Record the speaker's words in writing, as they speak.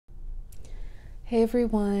Hey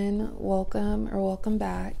everyone, welcome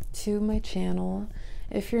back to my channel.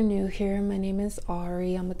 If you're new here, my name is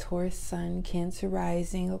Ari. I'm a Taurus Sun, Cancer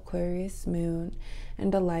Rising, Aquarius Moon,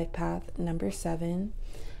 and a life path number 7.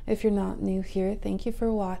 If you're not new here, thank you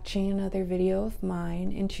for watching another video of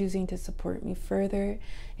mine and choosing to support me further.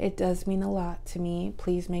 It does mean a lot to me.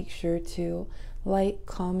 Please make sure to like,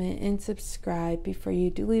 comment, and subscribe before you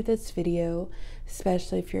do leave this video,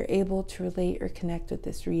 especially if you're able to relate or connect with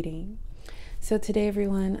this reading. So today,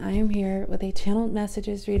 everyone, I am here with a channeled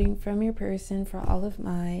messages reading from your person for all of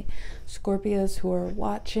my Scorpios who are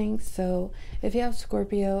watching. So if you have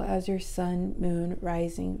Scorpio as your sun, moon,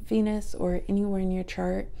 rising, Venus, or anywhere in your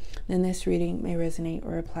chart, then this reading may resonate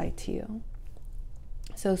or apply to you.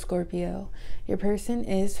 So Scorpio, your person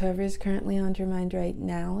is whoever is currently on your mind right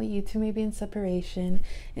now. You two may be in separation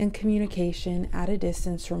and communication at a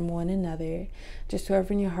distance from one another. Just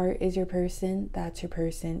whoever in your heart is your person, that's your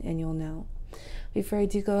person, and you'll know. Before I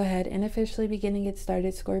do go ahead and officially begin to get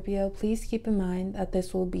started, Scorpio, please keep in mind that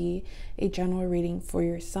this will be a general reading for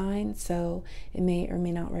your sign, so it may or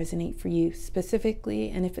may not resonate for you specifically,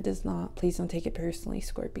 and if it does not, please don't take it personally,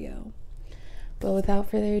 Scorpio. But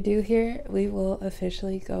without further ado here, we will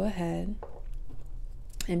officially go ahead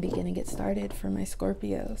and begin to get started for my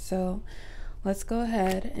Scorpio. So let's go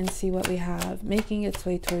ahead and see what we have making its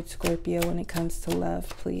way towards Scorpio when it comes to love,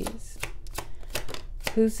 please.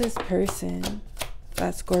 Who's this person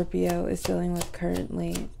that Scorpio is dealing with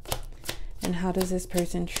currently? And how does this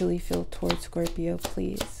person truly feel towards Scorpio,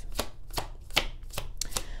 please?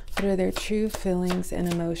 What are their true feelings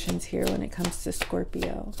and emotions here when it comes to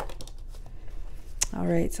Scorpio? All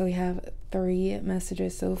right, so we have 3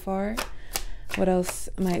 messages so far. What else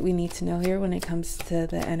might we need to know here when it comes to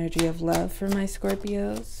the energy of love for my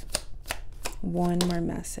Scorpios? 1 more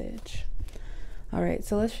message. All right,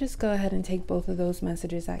 so let's just go ahead and take both of those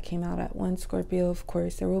messages that came out at once, Scorpio. Of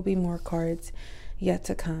course, there will be more cards yet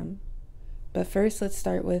to come. But first, let's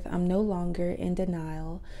start with I'm no longer in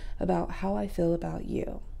denial about how I feel about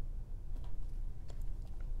you.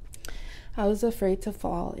 I was afraid to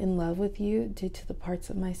fall in love with you due to the parts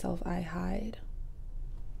of myself I hide.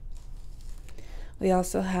 We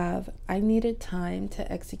also have I needed time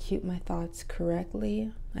to execute my thoughts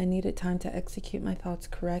correctly. I needed time to execute my thoughts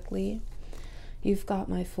correctly. You've got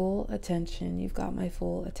my full attention. You've got my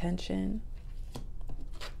full attention.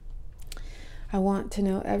 I want to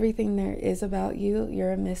know everything there is about you.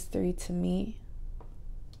 You're a mystery to me.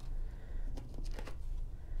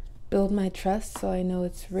 Build my trust so I know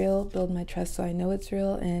it's real. Build my trust so I know it's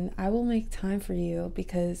real. And I will make time for you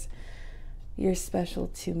because you're special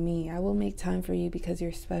to me. I will make time for you because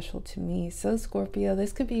you're special to me. So Scorpio,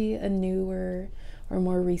 this could be a newer or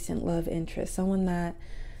more recent love interest. Someone that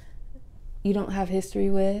you don't have history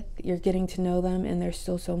with, you're getting to know them, and there's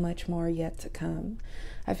still so much more yet to come.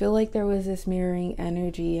 I feel like there was this mirroring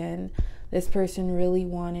energy, and this person really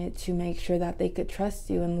wanted to make sure that they could trust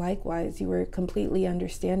you, and likewise, you were completely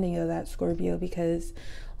understanding of that, Scorpio, because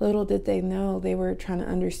little did they know they were trying to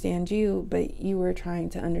understand you, but you were trying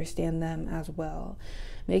to understand them as well.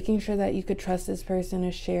 Making sure that you could trust this person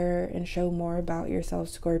to share and show more about yourself,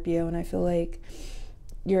 Scorpio, and I feel like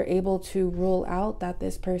you're able to rule out that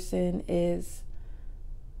this person is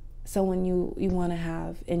someone you want to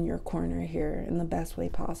have in your corner here in the best way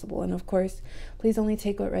possible. And of course, please only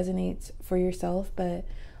take what resonates for yourself. But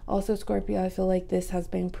also, Scorpio, I feel like this has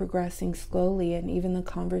been progressing slowly, and even the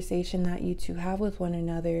conversation that you two have with one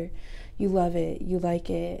another, you love it, you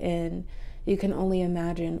like it, and you can only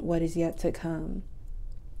imagine what is yet to come.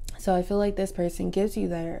 So I feel like this person gives you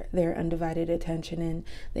their undivided attention, and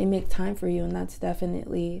they make time for you, and that's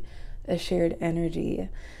definitely a shared energy.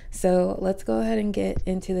 So let's go ahead and get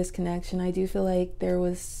into this connection. I do feel like there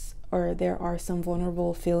are some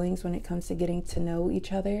vulnerable feelings when it comes to getting to know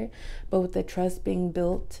each other, but with the trust being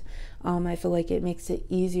built, I feel like it makes it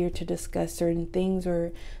easier to discuss certain things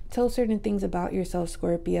or tell certain things about yourself,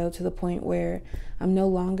 Scorpio, to the point where I'm no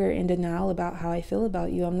longer in denial about how I feel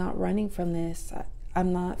about you. I'm not running from this.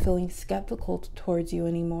 I'm not feeling skeptical towards you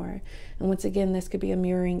anymore. And once again, this could be a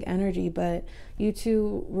mirroring energy, but you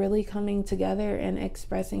two really coming together and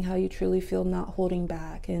expressing how you truly feel, not holding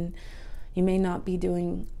back. And you may not be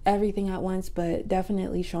doing everything at once, but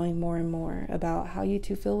definitely showing more and more about how you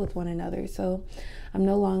two feel with one another. So I'm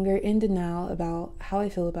no longer in denial about how I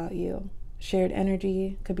feel about you. Shared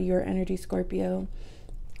energy could be your energy, Scorpio.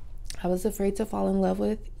 I was afraid to fall in love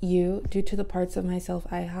with you due to the parts of myself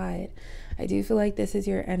I hide. I do feel like this is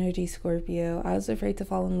your energy, Scorpio. I was afraid to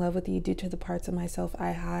fall in love with you due to the parts of myself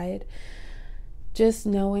I hide. Just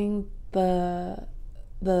knowing the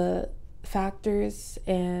factors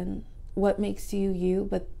and what makes you you,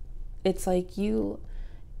 but it's like you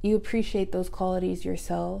appreciate those qualities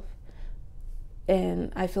yourself.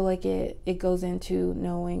 And I feel like it goes into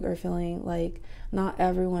knowing or feeling like not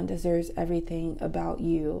everyone deserves everything about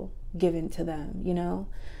you given to them, you know?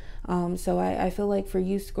 So I feel like for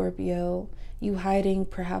you, Scorpio, you hiding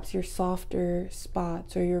perhaps your softer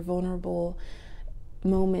spots or your vulnerable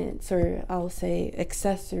moments, or I'll say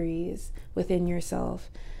accessories within yourself,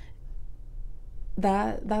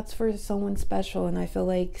 that's for someone special. And I feel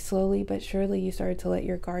like slowly but surely you started to let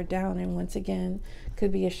your guard down. And once again,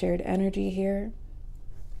 could be a shared energy here.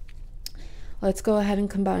 Let's go ahead and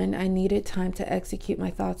combine. I needed time to execute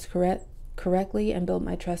my thoughts correctly and build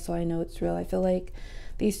my trust so I know it's real. I feel like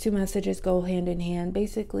these two messages go hand in hand,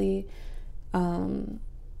 basically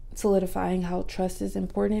solidifying how trust is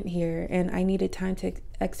important here. And I needed time to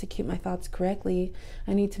execute my thoughts correctly.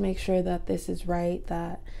 I need to make sure that this is right,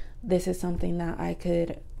 that this is something that I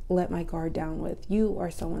could let my guard down with. You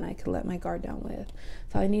are someone I could let my guard down with.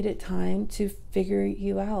 So I needed time to figure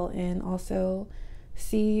you out and also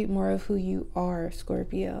see more of who you are,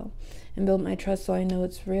 Scorpio, and build my trust so I know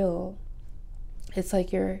it's real. It's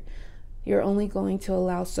like you're only going to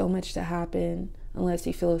allow so much to happen unless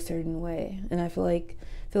you feel a certain way. And I feel like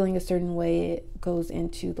feeling a certain way, it goes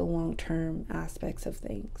into the long-term aspects of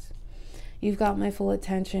things. You've got my full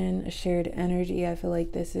attention, a shared energy. I feel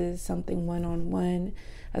like this is something one-on-one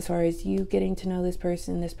as far as you getting to know this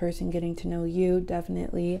person getting to know you,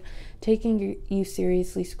 definitely taking you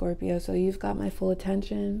seriously, Scorpio. So you've got my full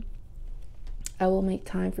attention. I will make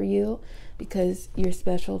time for you because you're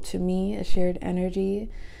special to me, a shared energy.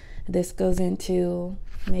 This goes into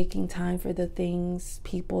making time for the things,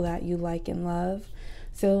 people that you like and love.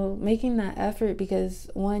 So making that effort because,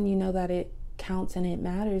 one, you know that it counts and it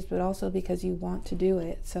matters, but also because you want to do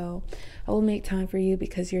it. So I will make time for you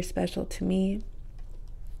because you're special to me.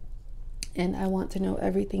 And I want to know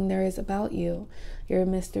everything there is about you. You're a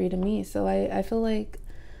mystery to me. So I feel like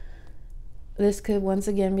this could once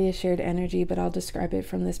again be a shared energy, but I'll describe it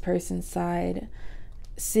from this person's side.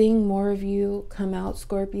 Seeing more of you come out,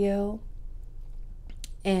 Scorpio,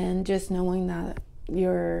 and just knowing that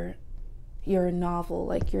you're a novel,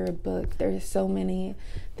 like you're a book. There's so many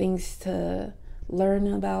things to learn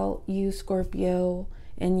about you, Scorpio,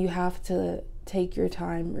 and you have to take your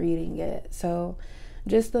time reading it. So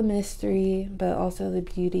just the mystery, but also the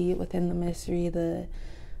beauty within the mystery, the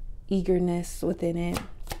eagerness within it.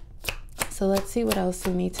 So let's see what else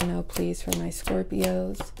we need to know, please, for my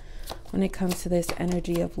Scorpios when it comes to this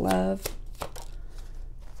energy of love.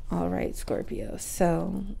 All right, Scorpio.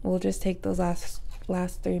 So we'll just take those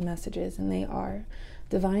last three messages, and they are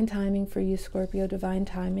divine timing for you, Scorpio. Divine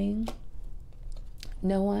timing.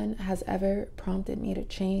 No one has ever prompted me to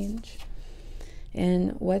change.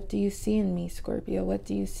 And what do you see in me, Scorpio? What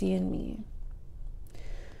do you see in me?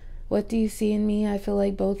 What do you see in me? I feel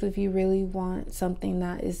like both of you really want something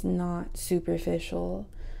that is not superficial,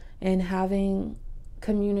 and having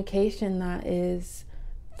communication that is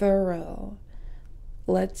thorough.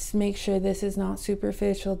 Let's make sure this is not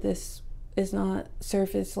superficial. This is not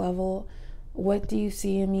surface level. What do you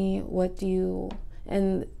see in me?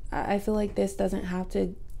 And I feel like this doesn't have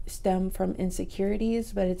to stem from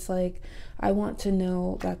insecurities, but it's like, I want to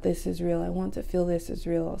know that this is real. I want to feel this is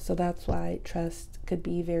real. So that's why trust could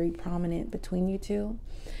be very prominent between you two.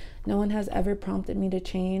 No one has ever prompted me to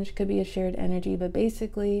change. Could be a shared energy, but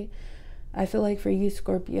basically, I feel like for you,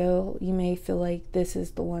 Scorpio, you may feel like this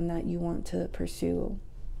is the one that you want to pursue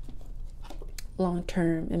long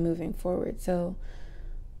term and moving forward. So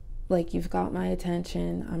like, you've got my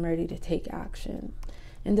attention. I'm ready to take action.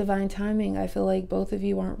 In divine timing, I feel like both of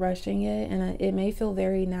you aren't rushing it, and it may feel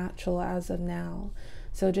very natural as of now.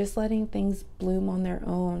 So just letting things bloom on their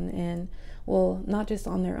own, and well, not just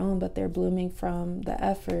on their own, but they're blooming from the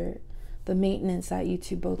effort, the maintenance that you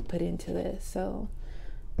two both put into this. So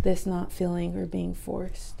this not feeling or being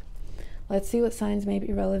forced. Let's see what signs may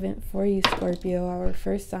be relevant for you, Scorpio. Our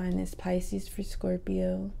first sign is Pisces for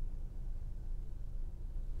Scorpio.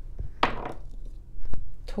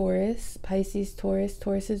 Taurus, Pisces, Taurus.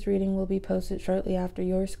 Taurus's reading will be posted shortly after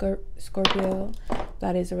your Scorpio.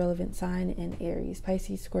 That is a relevant sign. In Aries,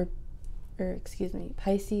 Pisces,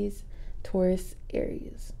 Pisces, Taurus,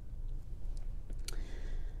 Aries.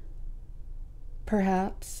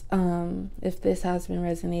 Perhaps, if this has been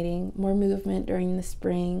resonating, more movement during the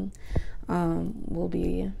spring will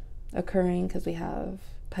be occurring, because we have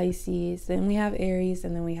Pisces, then we have Aries,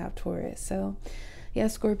 and then we have Taurus. So yeah,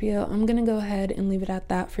 Scorpio, I'm going to go ahead and leave it at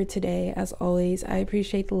that for today. As always, I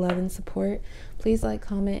appreciate the love and support. Please like,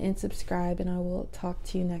 comment, and subscribe, and I will talk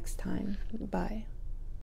to you next time. Bye.